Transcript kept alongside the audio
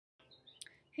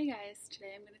Hey guys,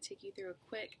 today I'm going to take you through a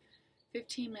quick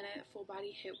 15-minute full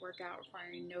body HIIT workout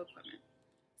requiring no equipment.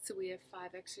 So we have 5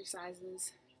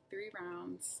 exercises, 3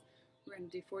 rounds. We're going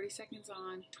to do 40 seconds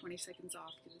on, 20 seconds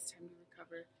off, give us time to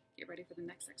recover, get ready for the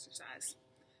next exercise.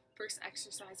 First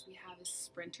exercise we have is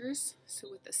sprinters. So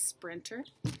with a sprinter,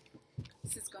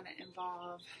 this is going to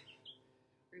involve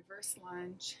reverse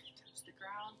lunge, touch the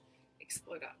ground,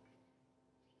 explode up.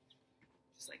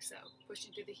 Just like so,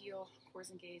 pushing through the heel,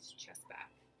 cores engaged, chest back.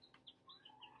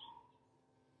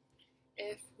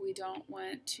 If we don't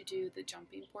want to do the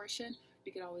jumping portion,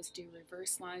 we could always do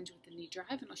reverse lunge with the knee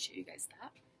drive, and I'll show you guys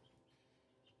that.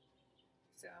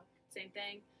 So, same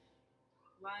thing,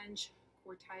 lunge,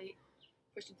 core tight,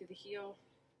 pushing through the heel,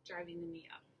 driving the knee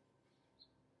up.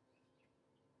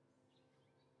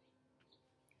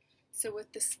 So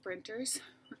with the sprinters,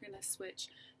 we're going to switch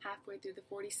halfway through the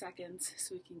 40 seconds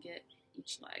so we can get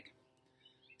each leg.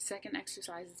 Second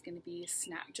exercise is going to be a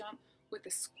snap jump with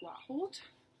a squat hold.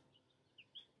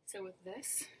 So with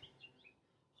this,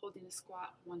 holding a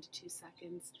squat 1 to 2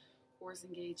 seconds, cores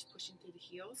engaged, pushing through the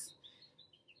heels.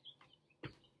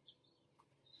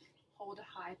 Hold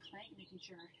a high plank, making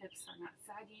sure our hips are not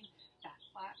sagging, back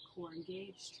flat, core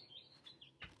engaged.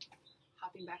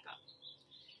 Hopping back up.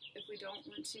 If we don't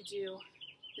want to do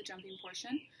the jumping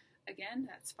portion, again,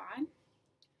 that's fine.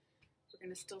 We're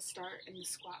going to still start in the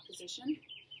squat position,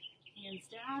 hands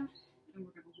down, and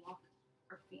we're going to walk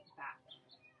our feet back.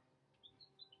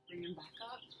 Bring them back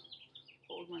up,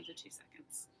 hold 1 to 2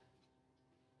 seconds.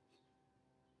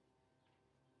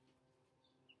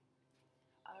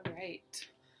 All right,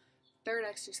 third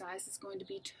exercise is going to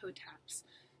be toe taps.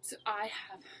 So I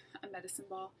have a medicine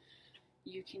ball.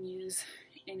 You can use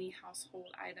any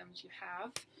household items you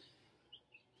have.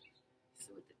 So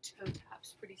with the toe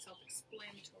taps, pretty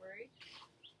self-explanatory.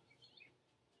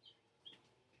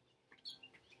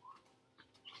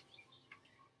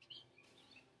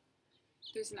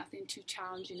 There's nothing too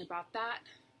challenging about that.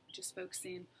 Just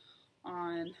focusing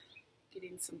on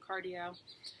getting some cardio.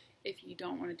 If you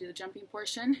don't want to do the jumping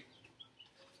portion,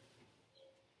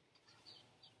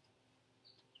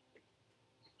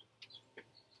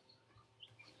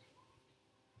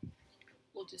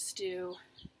 we'll just do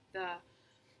the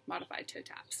modified toe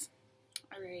taps.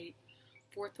 All right,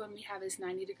 fourth one we have is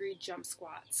 90-degree jump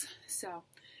squats. So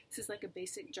this is like a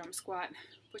basic jump squat,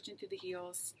 pushing through the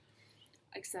heels,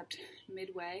 except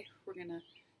midway we're gonna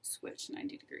switch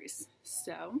 90 degrees.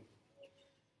 So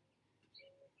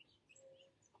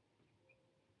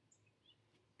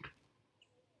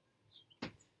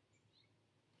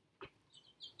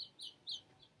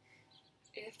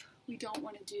if we don't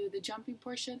want to do the jumping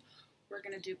portion, we're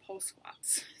gonna do pole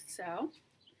squats. So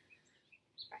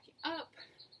backing up,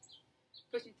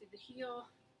 pushing through the heel,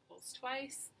 pulse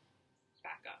twice,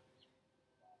 back up.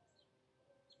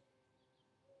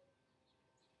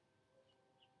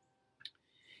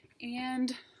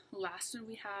 And last one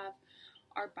we have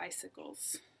our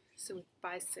bicycles. So with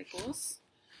bicycles,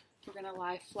 we're going to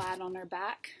lie flat on our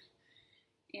back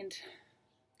and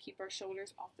keep our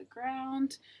shoulders off the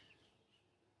ground.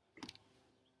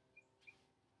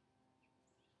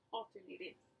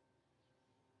 Alternating.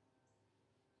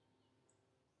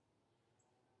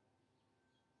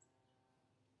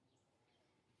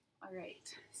 All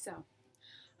right, so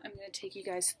I'm going to take you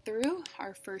guys through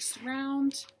our first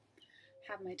round.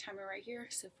 Have my timer right here,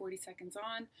 so 40 seconds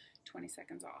on, 20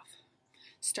 seconds off.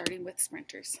 Starting with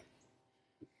sprinters.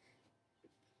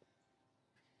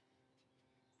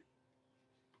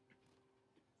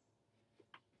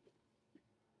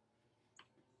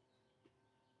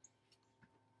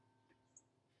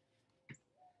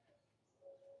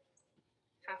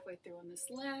 Halfway through on this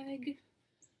leg.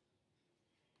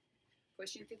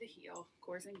 Pushing through the heel,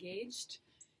 cores engaged,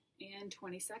 and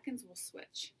 20 seconds we'll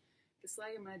switch. This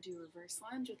leg I'm going to do reverse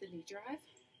lunge with a knee drive.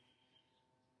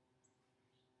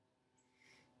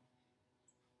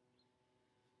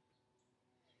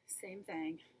 Same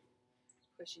thing.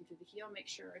 Pushing through the heel, make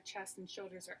sure our chest and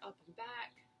shoulders are up and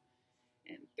back.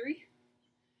 And 3,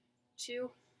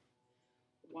 2,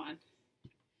 1.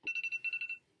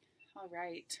 All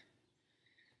right.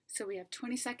 So we have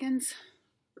 20 seconds.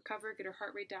 Recover, get our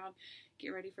heart rate down, get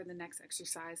ready for the next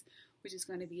exercise, which is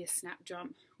going to be a snap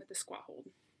jump with a squat hold.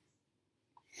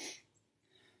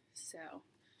 So,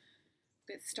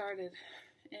 get started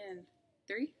in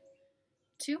 3,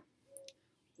 2,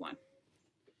 1.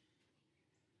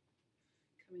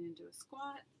 Coming into a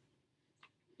squat,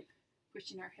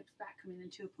 pushing our hips back, coming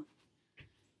into a plank.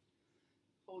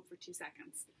 Hold for 2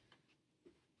 seconds.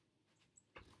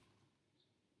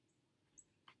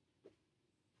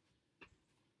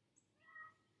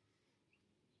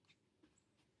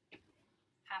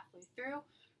 through.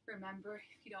 Remember,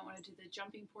 if you don't want to do the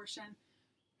jumping portion,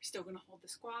 you're still going to hold the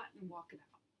squat and walk it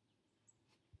out.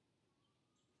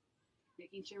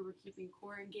 Making sure we're keeping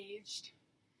core engaged,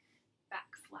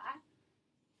 back flat.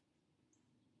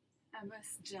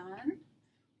 Almost done.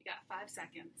 We got 5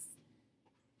 seconds.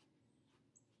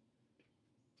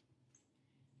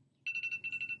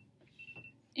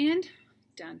 And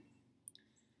done.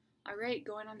 All right,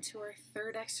 going on to our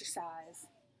third exercise.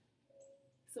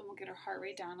 So we'll get our heart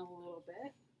rate down a little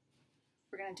bit.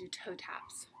 We're gonna do toe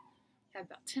taps. We have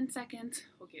about 10 seconds.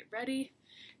 We'll get ready.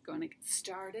 Going to get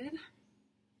started.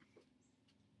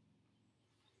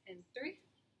 In 3,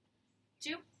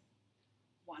 2,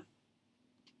 1.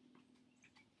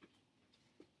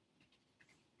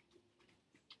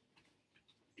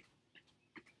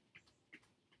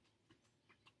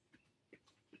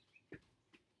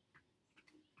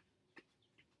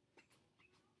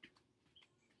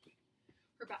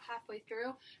 We're about halfway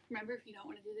through. Remember, if you don't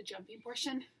want to do the jumping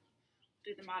portion,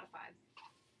 do the modified.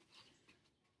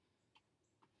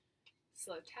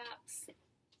 Slow taps.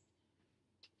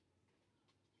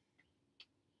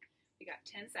 We got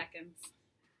 10 seconds.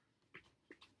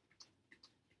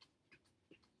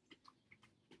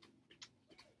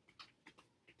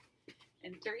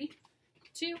 In 3,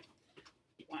 2,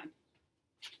 1.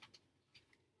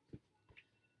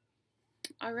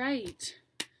 All right.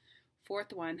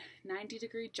 Fourth one,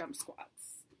 90-degree jump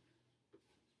squats.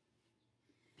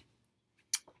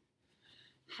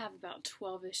 Have about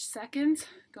 12-ish seconds.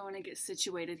 Going to get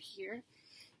situated here.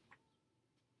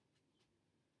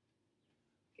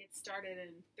 Get started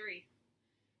in 3,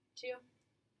 2,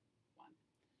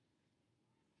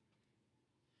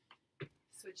 1.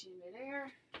 Switching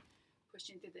midair,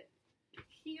 pushing through the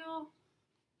heel.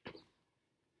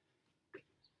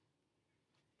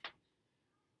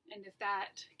 And if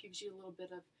that gives you a little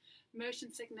bit of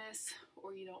motion sickness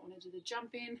or you don't want to do the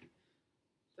jumping,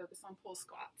 focus on pull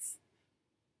squats.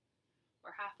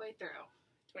 We're halfway through.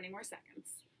 20 more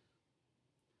seconds.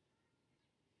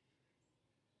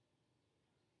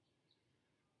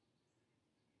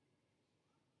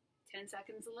 Ten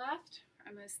seconds left.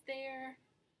 Almost there.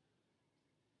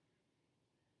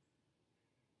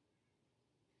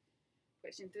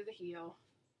 Pushing through the heel.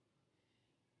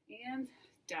 And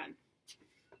done.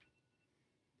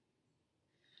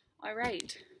 All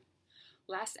right,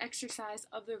 last exercise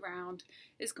of the round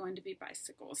is going to be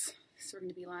bicycles. So we're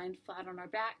going to be lying flat on our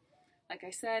back. Like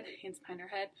I said, hands behind our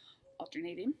head,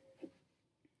 alternating.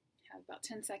 Have about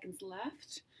 10 seconds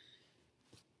left.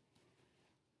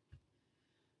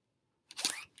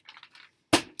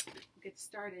 We'll get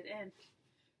started in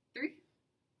 3,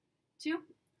 2,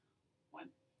 1.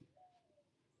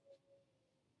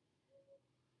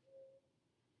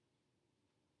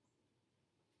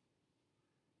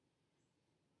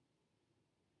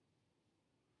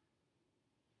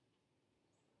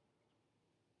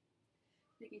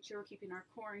 Making sure we're keeping our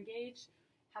core engaged.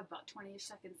 Have about 20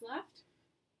 seconds left.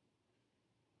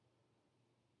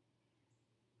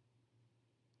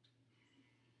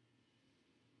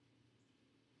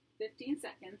 Fifteen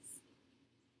seconds.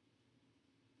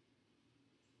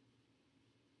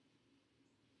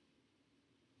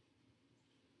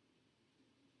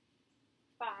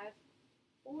 5,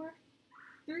 4,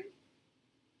 3,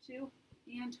 2,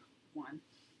 and 1.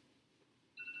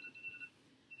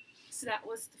 So that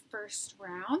was the first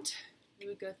round. We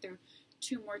would go through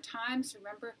 2 more times.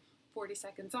 Remember, 40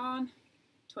 seconds on,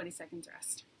 20 seconds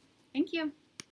rest. Thank you.